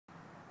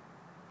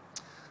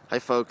Hi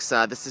folks,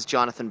 this is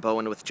Jonathan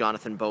Bowen with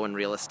Jonathan Bowen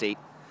Real Estate.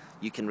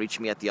 You can reach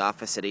me at the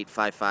office at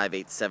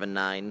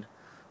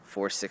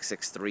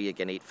 855-879-4663,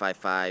 again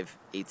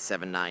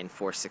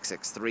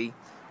 855-879-4663,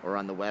 or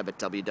on the web at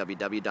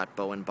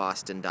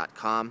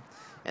www.bowenboston.com,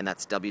 and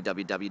that's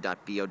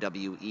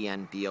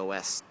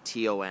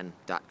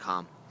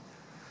www.bowenboston.com.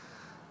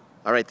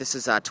 Alright, this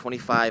is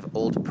 25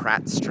 Old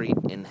Pratt Street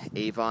in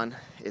Avon.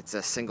 It's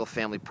a single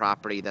family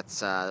property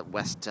that's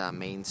West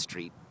Main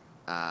Street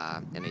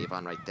in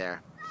Avon right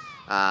there.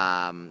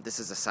 This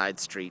is a side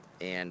street,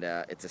 and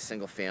it's a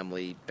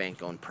single-family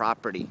bank-owned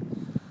property.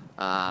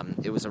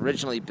 It was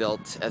originally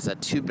built as a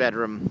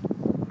two-bedroom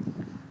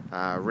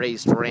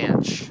raised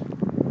ranch,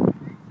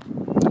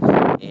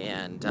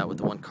 and with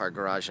the one-car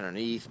garage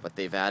underneath, but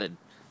they've added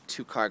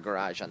two-car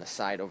garage on the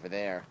side over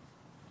there.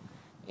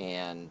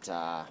 And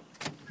all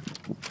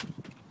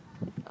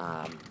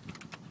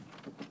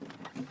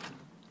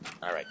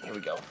right, here we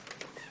go.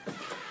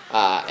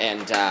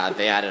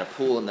 They added a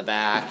pool in the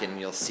back, and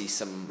you'll see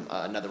some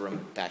another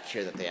room back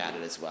here that they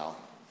added as well.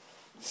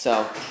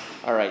 So,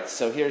 all right,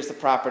 so here's the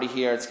property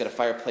here. It's got a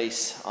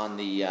fireplace on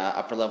the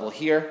upper level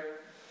here.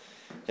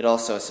 It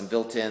also has some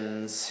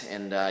built-ins,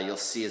 and you'll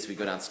see as we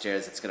go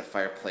downstairs, it's got a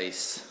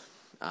fireplace.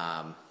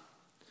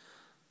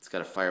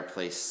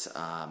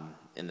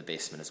 In the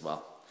basement as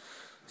well.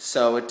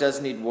 So it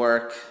does need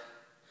work.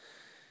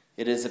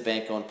 It is a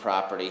bank-owned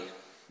property.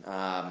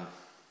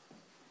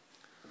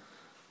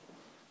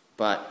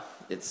 But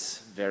it's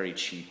very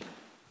cheap.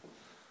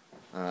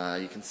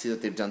 You can see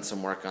that they've done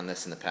some work on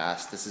this in the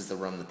past. This is the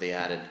room that they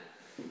added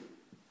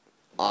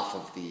off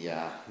of the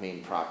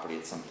main property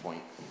at some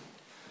point.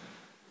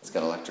 It's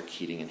got electric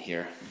heating in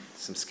here,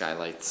 some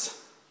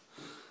skylights,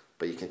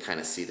 but you can kind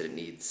of see that it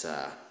needs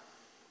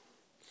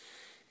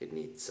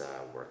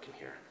work in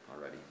here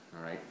already.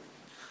 All right.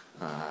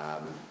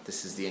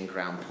 This is the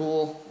in-ground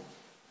pool.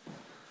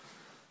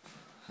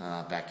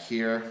 Back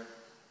here,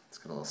 it's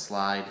got a little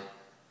slide.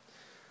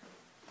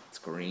 It's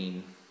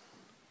green.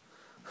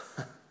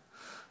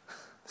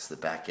 This is the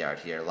backyard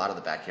here. A lot of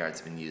the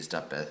backyard's been used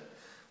up. A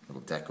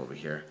little deck over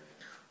here.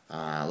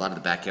 A lot of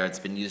the backyard's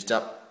been used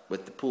up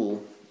with the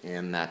pool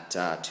and that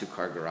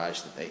two-car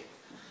garage that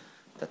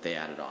they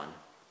added on.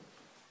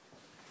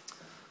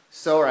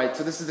 So, all right.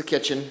 So this is the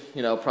kitchen.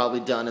 You know, probably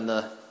done in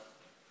the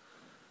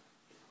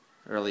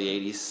early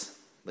 '80s,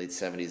 late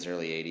 '70s,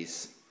 early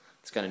 '80s.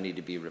 It's going to need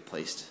to be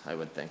replaced, I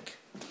would think.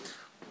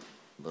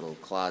 Little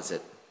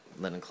closet,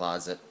 linen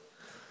closet.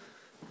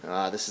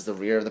 This is the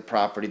rear of the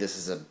property. This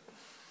is a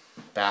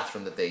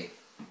bathroom that they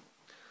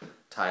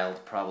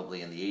tiled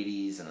probably in the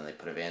 80s, and then they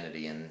put a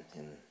vanity in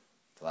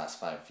the last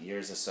 5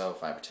 years or so,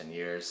 5 or 10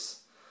 years.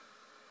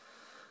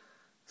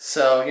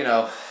 So, you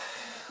know,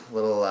 a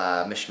little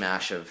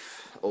mishmash of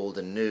old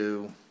and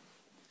new.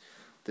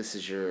 This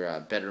is your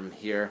bedroom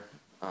here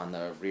on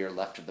the rear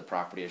left of the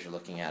property as you're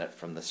looking at it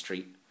from the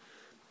street.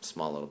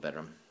 Small little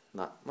bedroom.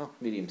 Not, well,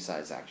 medium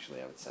size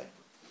actually, I would say.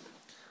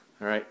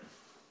 All right,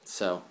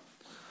 so...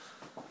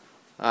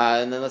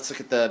 and then let's look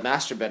at the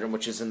master bedroom,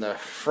 which is in the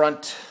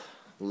front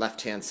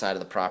left-hand side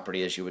of the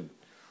property as you would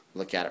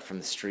look at it from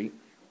the street.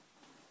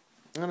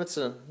 And it's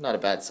not a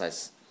bad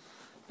size,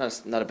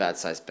 not a bad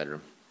sized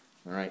bedroom.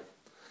 All right.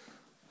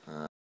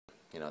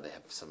 You know, they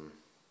have some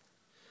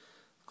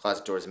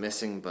closet doors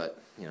missing,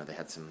 but you know they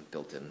had some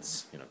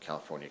built-ins, you know,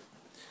 California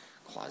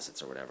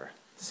closets or whatever.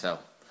 So,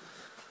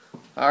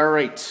 all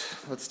right,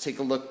 let's take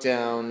a look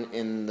down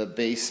in the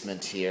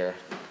basement here.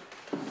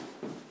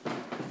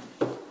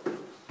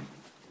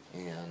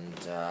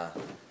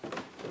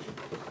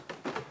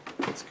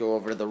 Let's go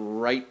over to the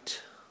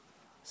right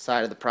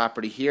side of the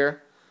property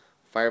here.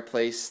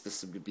 Fireplace.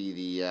 This would be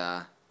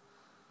the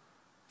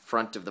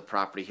front of the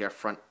property here,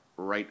 front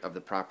right of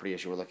the property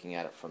as you were looking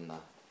at it from the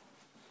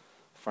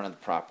front of the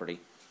property.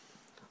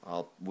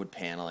 All wood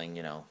paneling,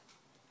 you know,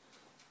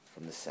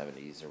 from the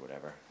 70s or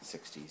whatever,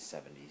 60s,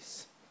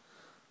 70s.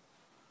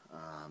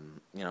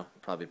 You know,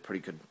 probably a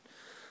pretty good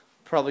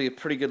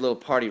little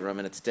party room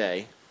in its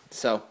day.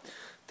 So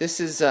this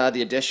is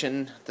the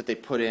addition that they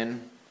put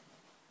in.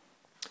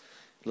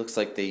 It looks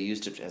like they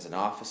used it as an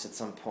office at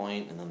some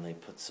point, and then they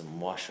put some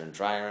washer and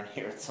dryer in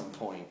here at some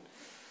point.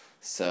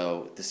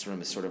 So this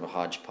room is sort of a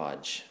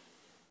hodgepodge.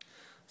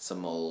 Some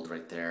mold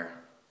right there.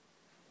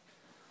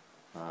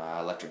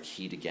 Electric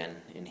heat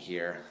again in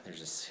here.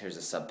 Here's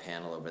a sub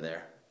panel over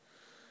there.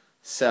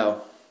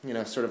 So, you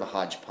know, sort of a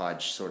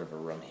hodgepodge sort of a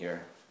room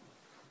here.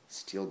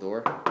 Steel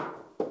door.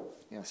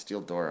 Yeah,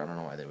 steel door. I don't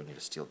know why they would need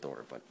a steel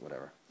door, but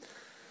whatever.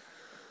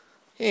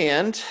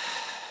 And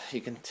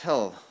you can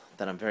tell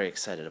that I'm very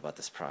excited about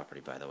this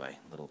property, by the way.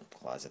 Little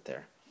closet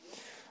there.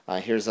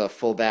 Here's a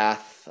full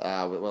bath.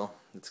 Well,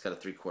 it's got a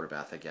 3/4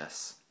 bath, I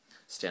guess.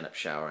 Stand-up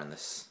shower in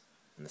this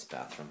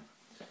bathroom.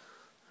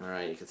 All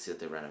right, you can see that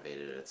they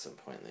renovated it at some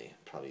point.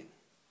 Probably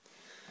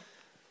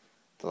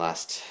the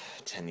last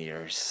 10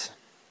 years.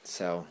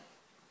 So,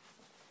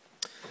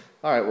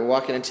 all right, we're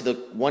walking into the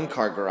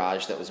one-car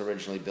garage that was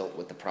originally built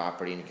with the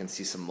property, and you can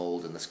see some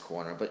mold in this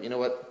corner. But you know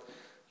what?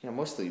 You know,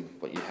 mostly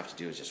what you have to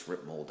do is just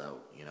rip mold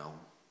out. You know.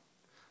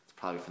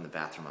 probably from the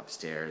bathroom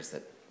upstairs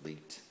that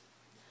leaked.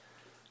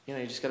 You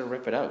know, you just got to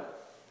rip it out,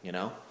 you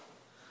know.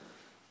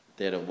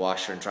 They had a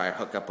washer and dryer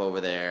hookup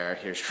over there.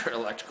 Here's your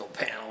electrical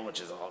panel,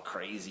 which is all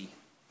crazy.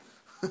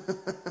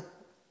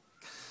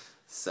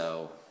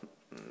 So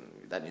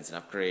that needs an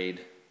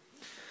upgrade.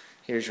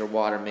 Here's your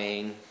water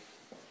main.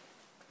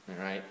 All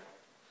right.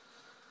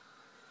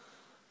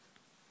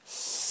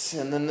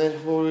 And then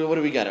what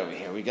do we got over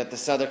here? We got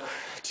this other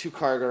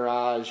 2-car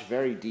garage,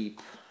 very deep.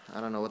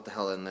 I don't know what the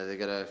hell in there. They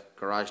got a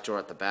garage door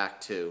at the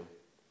back too.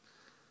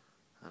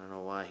 I don't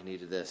know why he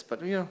needed this,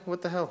 but you know,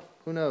 what the hell?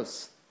 Who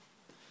knows?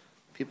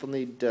 People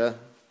need, well,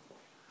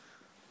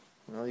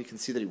 you can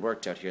see that he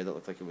worked out here. That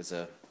looked like it was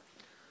a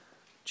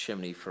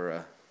chimney for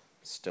a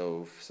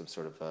stove, some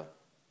sort of a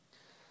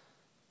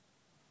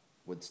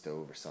wood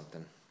stove or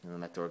something. And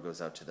then that door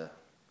goes out to the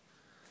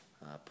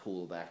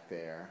pool back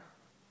there.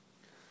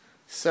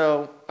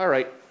 So, all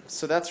right,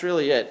 so that's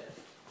really it.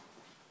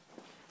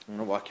 I'm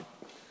gonna walk you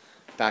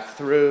back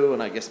through,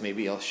 and I guess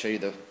maybe I'll show you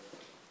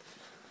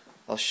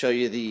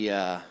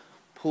the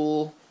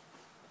pool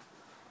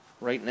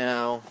right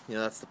now. You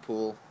know, that's the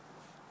pool.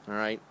 All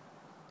right,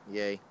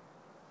 yay.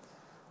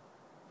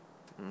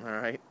 All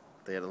right,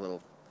 they had a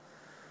little,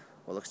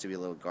 what looks to be a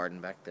little garden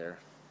back there.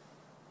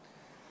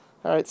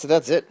 All right, so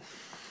that's it.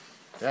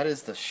 That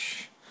is the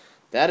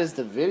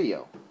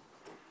video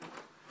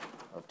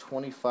of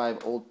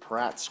 25 Old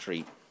Pratt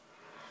Street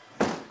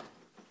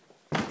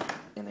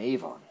in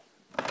Avon.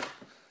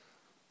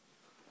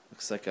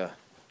 Looks like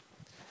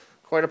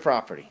quite a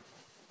property.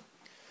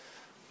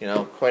 You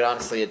know, quite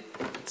honestly,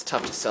 it's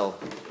tough to sell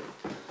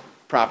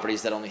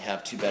properties that only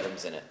have 2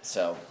 bedrooms in it.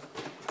 So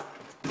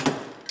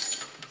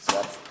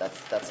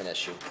that's an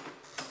issue.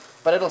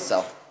 But it'll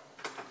sell.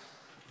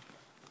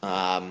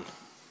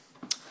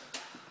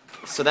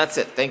 So that's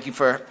it. Thank you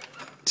for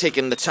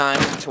taking the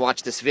time to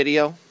watch this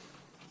video.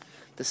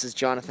 This is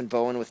Jonathan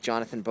Bowen with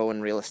Jonathan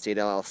Bowen Real Estate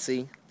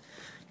LLC.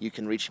 You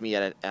can reach me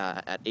at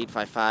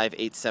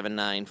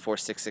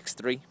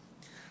 855-879-4663.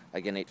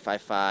 Again,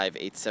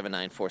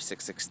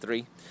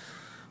 855-879-4663.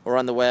 Or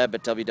on the web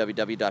at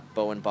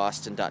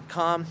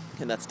www.bowenboston.com,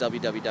 and that's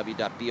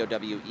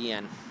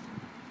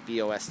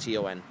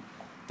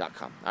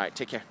www.bowenboston.com. All right,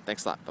 take care.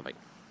 Thanks a lot.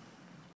 Bye-bye.